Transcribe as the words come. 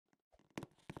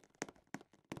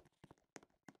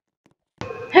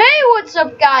what's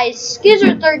up, guys?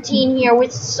 Skizzer13 here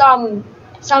with some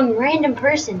random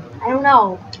person. I don't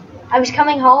know. I was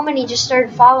coming home and he just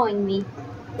started following me.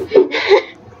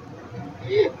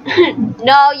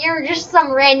 No, you're just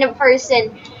some random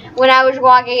person when I was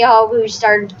walking home who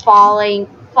started following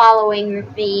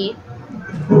me.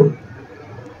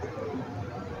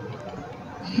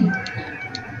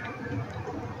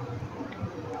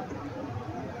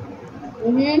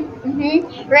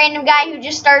 Random guy who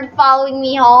just started following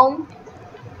me home.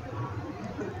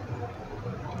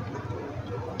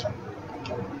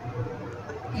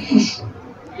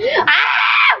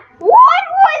 Ah! What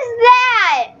was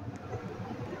that?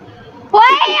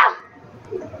 What?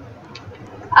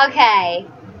 Okay.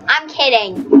 I'm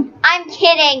kidding. I'm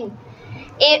kidding.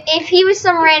 If he was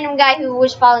some random guy who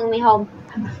was following me home,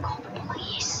 I would have called the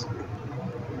police.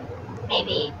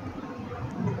 Maybe.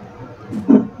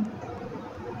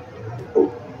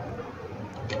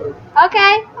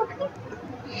 Okay.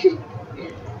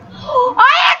 I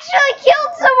actually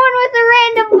killed someone with a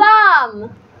random bomb.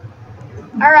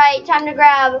 Alright, time to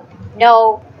grab.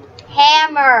 No.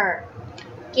 Hammer.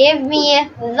 Give me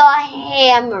the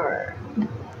hammer.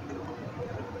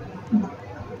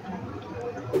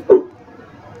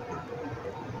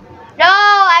 No,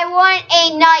 I want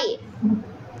a knife.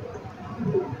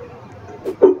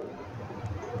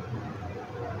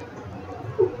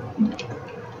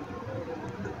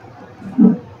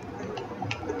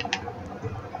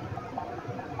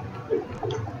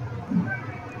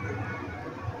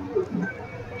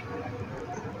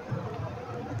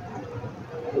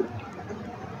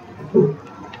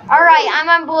 Alright, I'm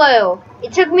on blue.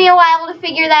 It took me a while to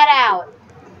figure that out.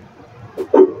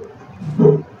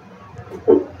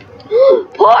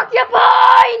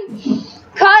 Porcupine!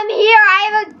 Come here, I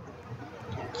have a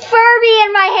Furby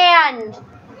in my hand.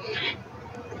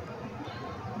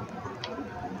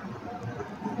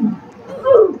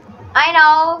 I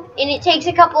know, and it takes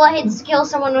a couple of hits to kill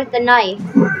someone with the knife.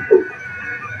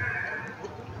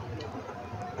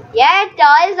 Yeah, it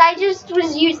does. I just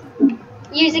was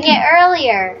using it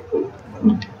earlier.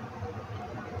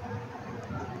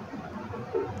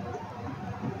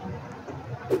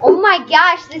 Oh my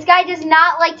gosh, this guy does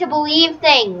not like to believe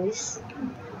things.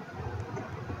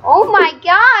 Oh my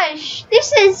gosh,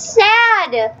 this is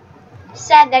sad.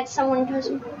 Sad that someone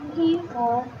doesn't believe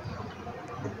us.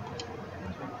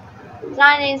 It's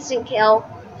not an instant kill.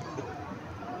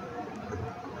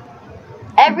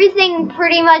 Everything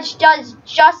pretty much does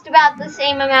just about the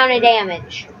same amount of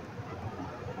damage.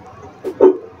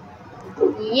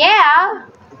 Yeah.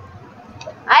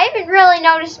 I haven't really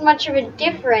noticed much of a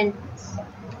difference.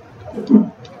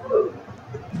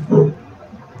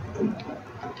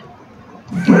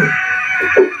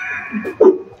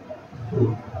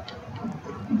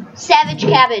 Savage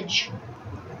cabbage.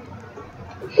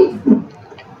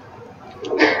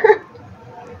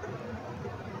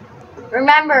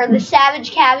 Remember, the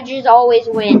savage cabbages always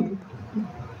win.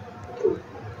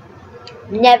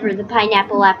 Never the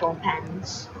pineapple apple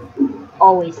pens.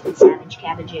 Always the savage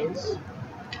cabbages.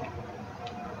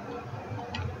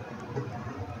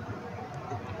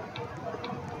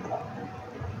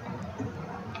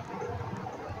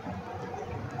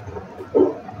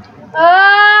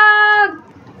 Ah!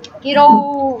 Get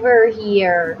over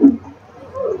here.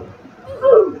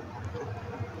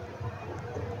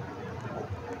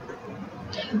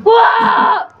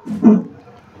 Ah!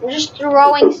 I'm just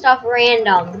throwing stuff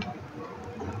random.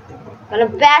 Gonna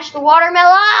bash the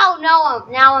watermelon. Oh no!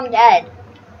 Now I'm dead.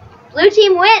 Blue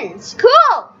team wins.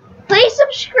 Cool. Please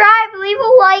subscribe. Leave a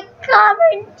like.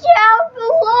 Comment down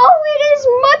below. It is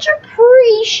much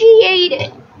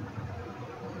appreciated.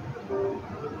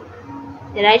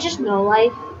 Did I just know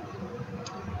life?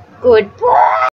 Goodbye.